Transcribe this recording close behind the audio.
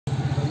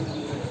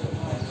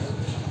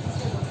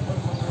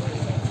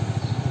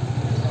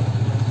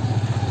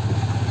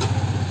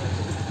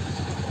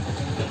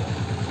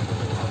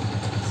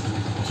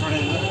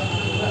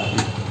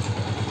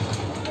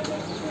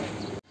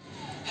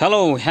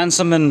Hello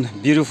handsome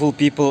and beautiful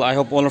people, I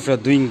hope all of you are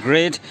doing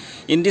great.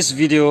 In this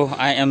video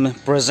I am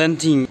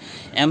presenting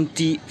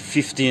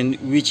MT15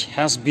 which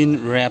has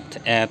been wrapped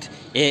at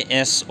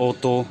AS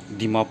Auto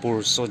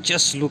Dimapur. So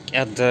just look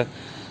at the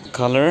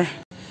color.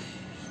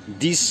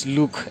 This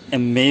look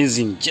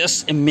amazing,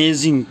 just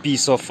amazing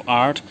piece of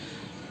art.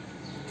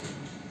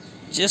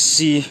 Just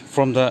see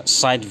from the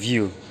side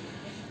view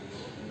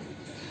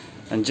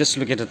and just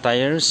look at the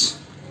tires,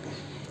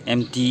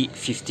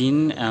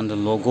 MT15 and the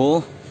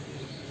logo.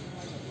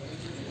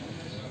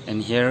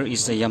 And here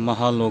is the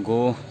Yamaha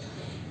logo,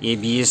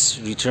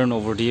 ABS return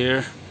over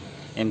there,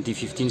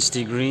 MT15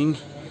 stick ring,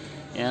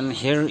 and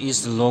here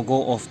is the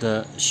logo of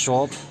the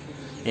shop,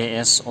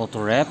 AS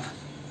Auto Wrap,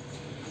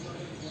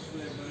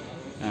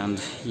 and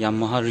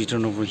Yamaha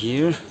return over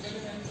here.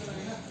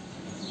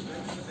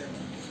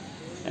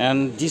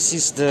 And this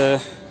is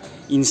the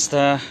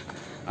Insta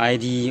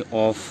ID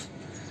of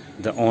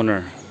the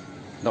owner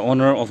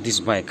of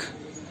this bike,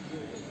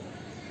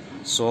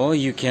 so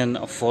you can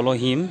follow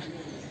him.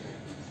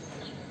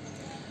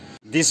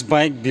 This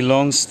bike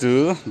belongs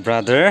to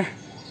brother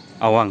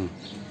Awang.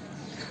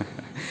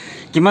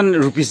 Kiman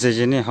rupees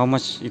jane? How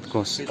much it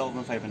costs?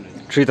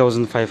 3,500.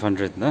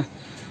 3,500. Na?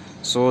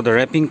 So the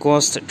wrapping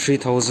cost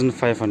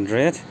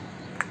 3,500.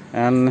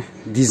 And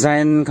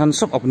design kan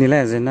sob apni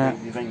la jena.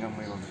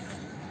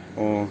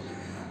 Oh,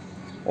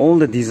 all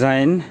the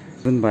design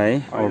done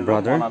by our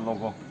brother.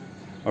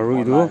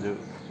 Aru idu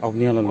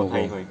apni ala logo.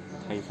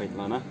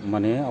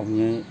 Mane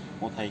apni.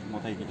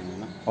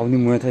 Apni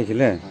Muay Thai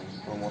khile.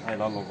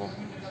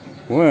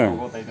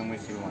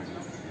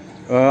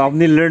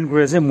 आपने learn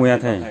करे से मुया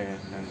था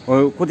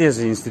और कुछ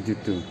ऐसे institute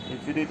तो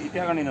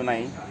इतिहास का नहीं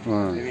नहीं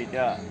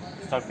इतिहास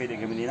start पे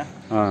देखे मिली ना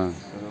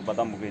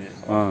बता मुझे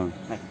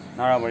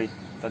नारा बड़ी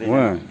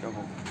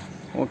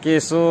okay,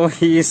 so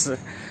he is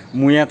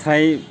Muay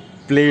Thai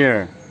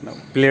player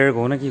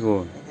को ना की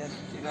को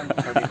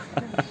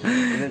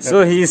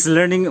so he is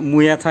learning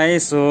Muay Thai.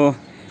 So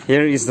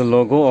here is the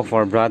logo of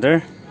our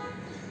brother.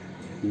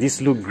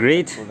 This look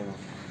great.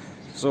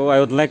 So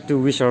I would like to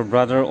wish our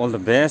brother all the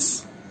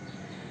best.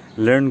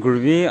 Learn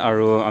Gurbi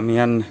aru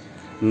amihan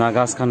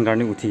Nagas khan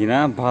garni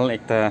uthina bhal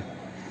ekta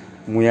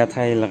Muay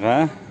Thai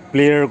laga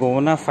player go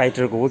na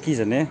fighter go ki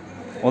jane.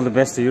 All the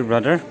best to you,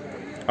 brother.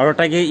 Aru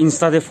tage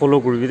Insta de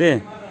follow Gurbi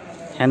de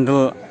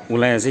handle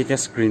ulai ase ta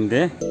screen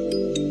de.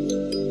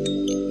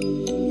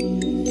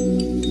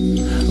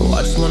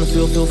 I just wanna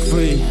feel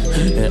free,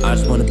 and I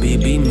just wanna be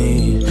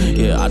me.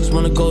 Yeah, I just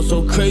wanna go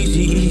so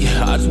crazy.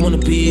 I just wanna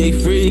be a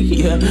freak.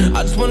 Yeah,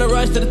 I just wanna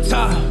rise to the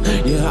top.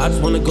 Yeah, I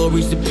just wanna go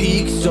reach the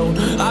peak. So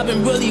I've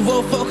been really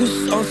well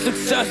focused on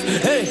success.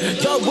 Hey,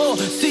 yo, will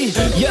see.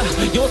 Yeah,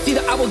 you'll see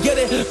that I will get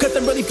it. Cause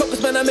I'm really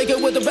focused, man. I make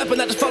it with the rap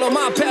and I just follow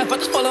my path. I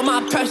just follow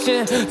my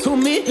passion. To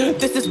me,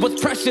 this is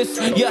what's precious.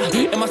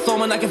 Yeah, in my soul,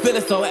 man, I can feel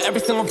it. So every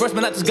single verse,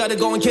 man, I just gotta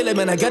go and kill it,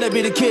 man. I gotta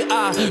be the kid.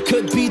 I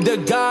could be the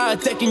guy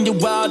taking you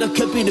wild. I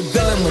could be the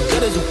villain, but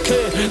that is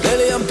okay.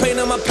 Lately I'm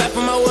painting my path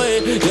on my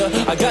way. Yeah,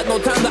 I got no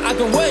time that I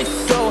can waste.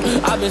 So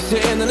I've been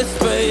sitting in the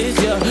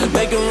space. Yeah,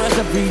 making runs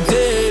every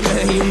day,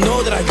 man. You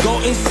know that I go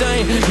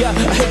insane. Yeah,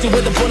 I hit you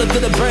with a bullet to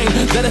the brain.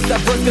 Let us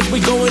stop first, cause we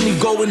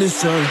going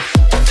insane.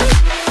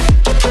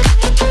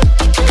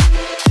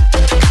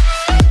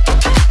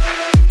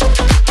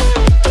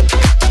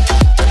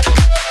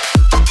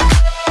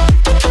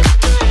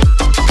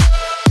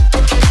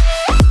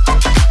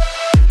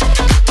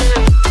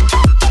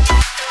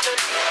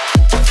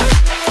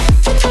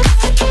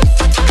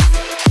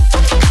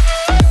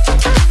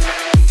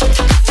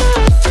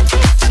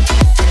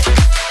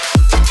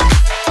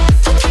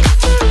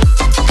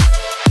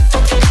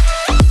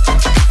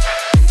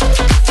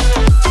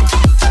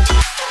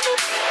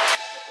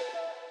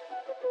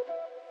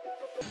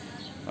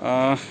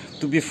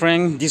 To be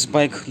frank, this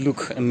bike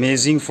look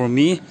amazing for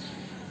me,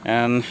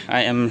 and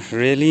I am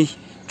really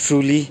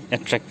truly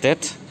attracted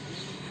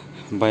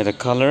by the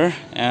color.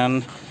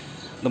 And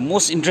the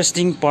most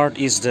interesting part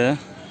is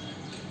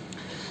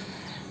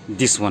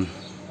this one.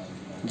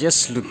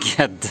 Just look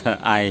at the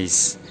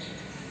eyes.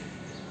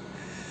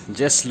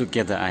 Just look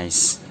at the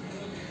eyes.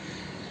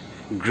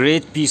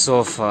 Great piece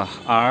of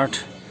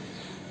art,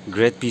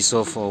 great piece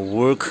of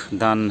work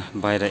done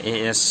by the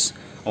AS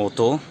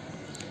Auto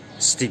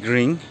stick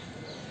ring.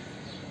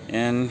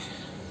 And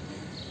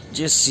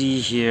just see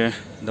here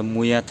the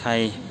Muay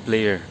Thai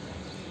player,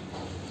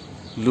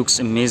 looks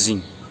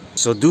amazing.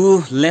 So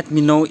do let me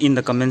know in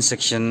the comment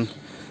section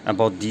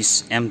about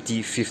this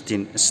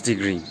MT15 stick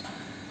ring.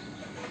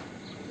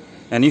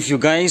 And if you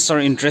guys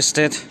are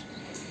interested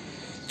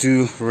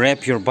to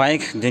wrap your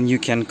bike, then you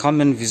can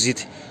come and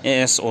visit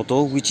AS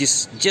Auto, which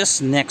is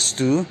just next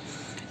to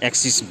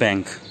Axis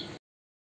Bank.